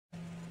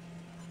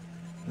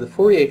The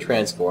Fourier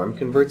transform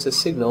converts a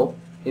signal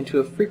into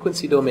a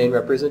frequency domain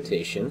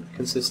representation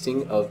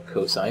consisting of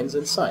cosines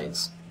and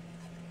sines.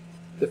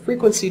 The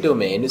frequency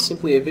domain is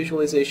simply a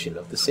visualization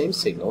of the same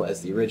signal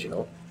as the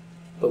original,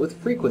 but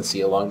with frequency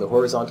along the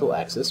horizontal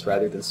axis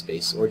rather than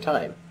space or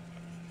time.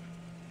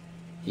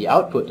 The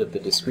output of the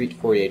discrete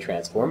Fourier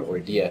transform, or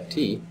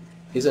DFT,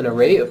 is an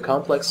array of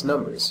complex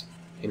numbers,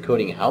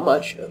 encoding how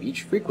much of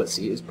each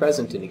frequency is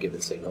present in a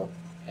given signal,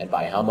 and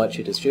by how much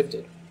it is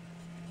shifted.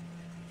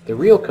 The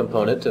real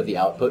component of the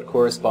output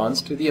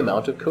corresponds to the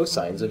amount of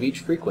cosines of each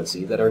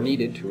frequency that are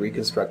needed to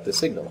reconstruct the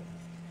signal,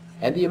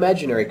 and the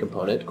imaginary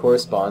component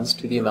corresponds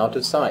to the amount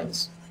of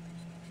sines.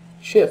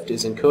 Shift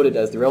is encoded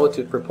as the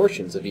relative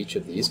proportions of each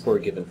of these for a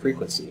given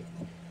frequency,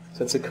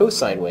 since a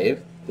cosine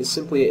wave is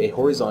simply a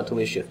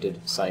horizontally shifted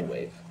sine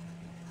wave.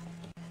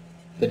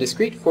 The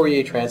discrete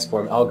Fourier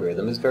transform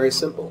algorithm is very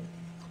simple.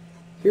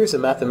 Here's a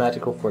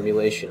mathematical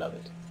formulation of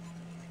it.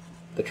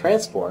 The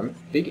transform,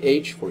 big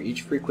H for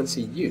each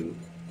frequency u,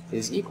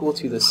 is equal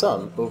to the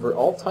sum over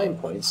all time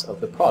points of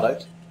the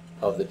product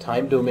of the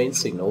time domain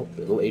signal,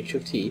 little h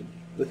of t,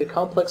 with a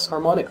complex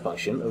harmonic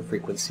function of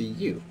frequency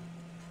u.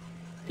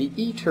 The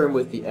e term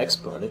with the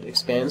exponent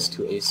expands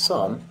to a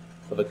sum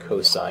of a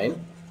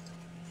cosine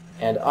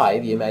and I,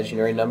 the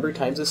imaginary number,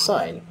 times a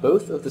sine,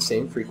 both of the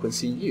same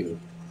frequency u,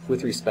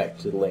 with respect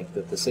to the length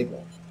of the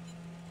signal.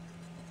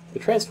 The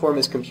transform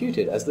is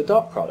computed as the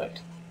dot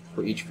product,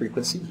 for each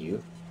frequency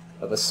u,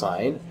 of a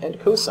sine and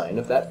cosine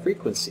of that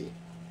frequency,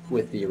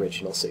 with the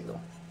original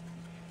signal.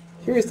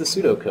 Here is the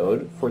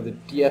pseudocode for the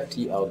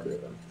DFT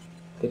algorithm.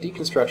 The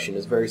deconstruction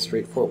is very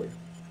straightforward.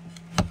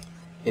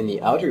 In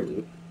the outer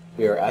loop,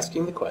 we are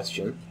asking the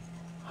question,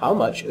 how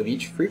much of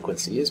each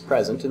frequency is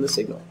present in the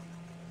signal?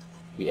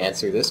 We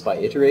answer this by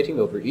iterating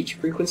over each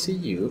frequency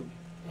u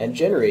and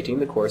generating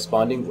the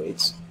corresponding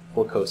weights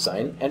for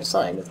cosine and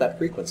sine of that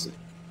frequency.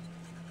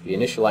 We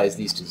initialize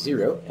these to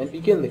 0 and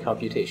begin the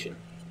computation.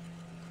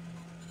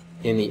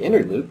 In the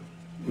inner loop,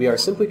 we are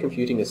simply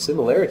computing a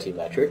similarity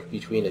metric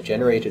between a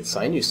generated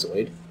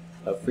sinusoid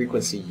of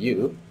frequency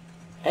u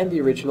and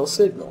the original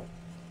signal.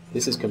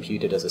 This is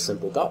computed as a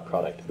simple dot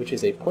product, which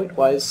is a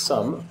pointwise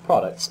sum of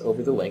products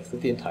over the length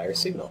of the entire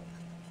signal.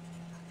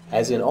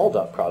 As in all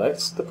dot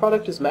products, the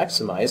product is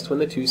maximized when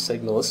the two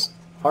signals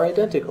are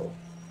identical.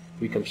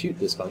 We compute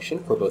this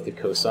function for both a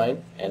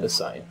cosine and a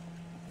sine.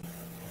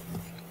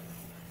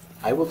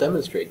 I will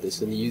demonstrate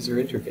this in the user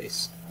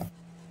interface.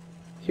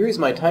 Here is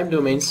my time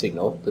domain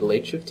signal, little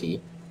h of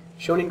t,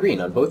 shown in green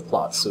on both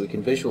plots so we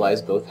can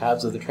visualize both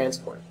halves of the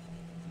transform.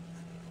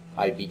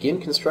 I begin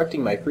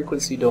constructing my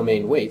frequency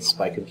domain weights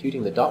by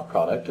computing the dot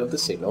product of the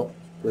signal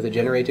with a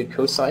generated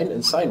cosine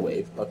and sine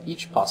wave of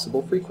each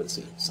possible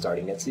frequency,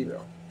 starting at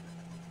 0.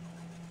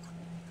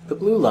 The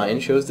blue line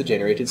shows the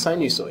generated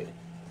sinusoid.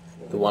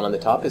 The one on the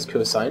top is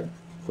cosine,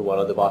 the one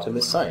on the bottom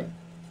is sine.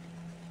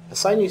 A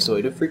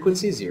sinusoid of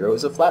frequency 0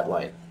 is a flat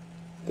line.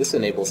 This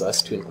enables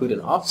us to include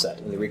an offset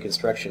in the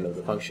reconstruction of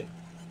the function.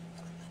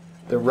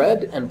 The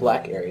red and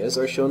black areas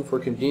are shown for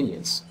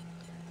convenience.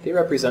 They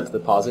represent the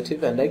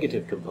positive and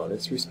negative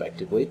components,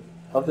 respectively,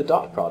 of the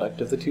dot product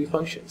of the two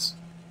functions.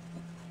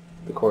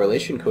 The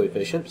correlation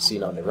coefficient,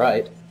 seen on the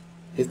right,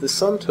 is the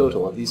sum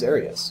total of these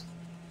areas.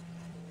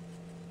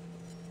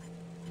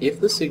 If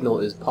the signal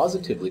is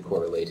positively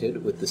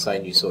correlated with the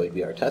sinusoid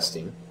we are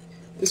testing,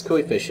 this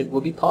coefficient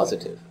will be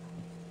positive.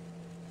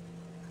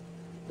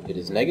 If it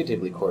is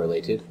negatively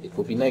correlated, it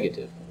will be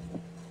negative.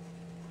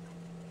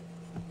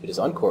 If it is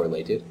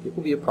uncorrelated, it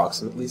will be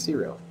approximately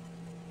 0.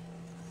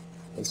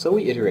 And so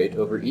we iterate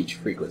over each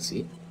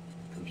frequency,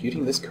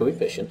 computing this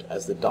coefficient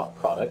as the dot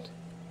product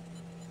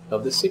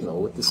of the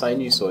signal with the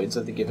sinusoids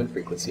of the given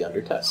frequency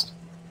under test.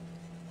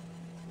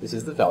 This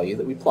is the value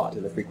that we plot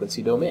in the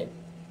frequency domain,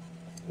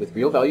 with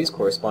real values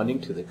corresponding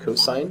to the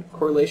cosine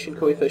correlation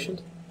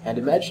coefficient and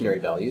imaginary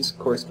values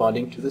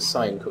corresponding to the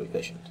sine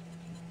coefficient.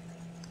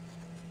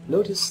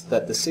 Notice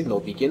that the signal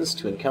begins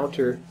to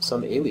encounter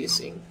some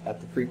aliasing at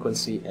the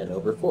frequency n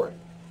over 4.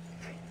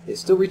 It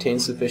still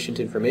retains sufficient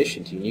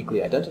information to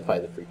uniquely identify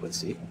the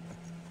frequency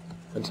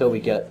until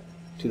we get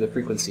to the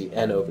frequency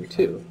n over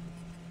 2,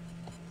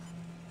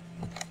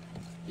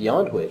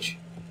 beyond which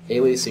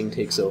aliasing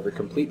takes over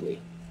completely,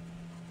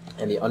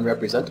 and the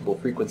unrepresentable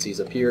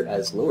frequencies appear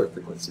as lower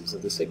frequencies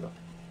of the signal.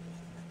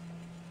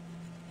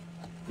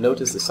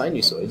 Notice the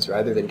sinusoids,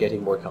 rather than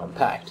getting more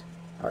compact,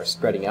 are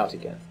spreading out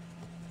again.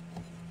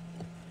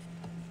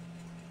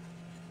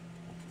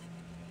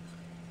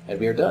 And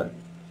we are done.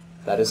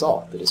 That is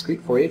all. The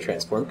discrete Fourier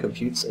transform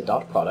computes a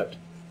dot product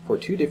for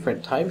two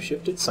different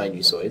time-shifted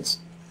sinusoids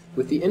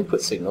with the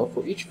input signal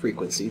for each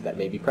frequency that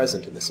may be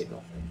present in the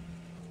signal.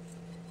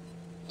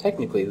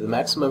 Technically, the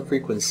maximum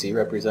frequency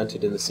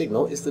represented in the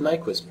signal is the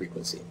Nyquist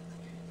frequency,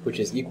 which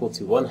is equal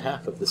to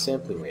 1/2 of the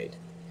sampling rate.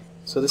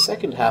 So the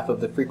second half of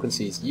the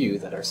frequencies u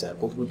that are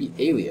sampled would be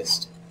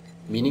aliased,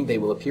 meaning they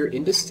will appear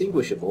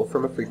indistinguishable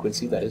from a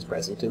frequency that is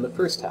present in the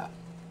first half.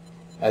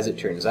 As it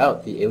turns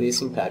out, the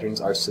aliasing patterns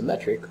are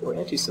symmetric or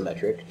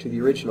antisymmetric to the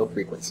original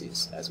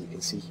frequencies, as we can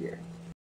see here.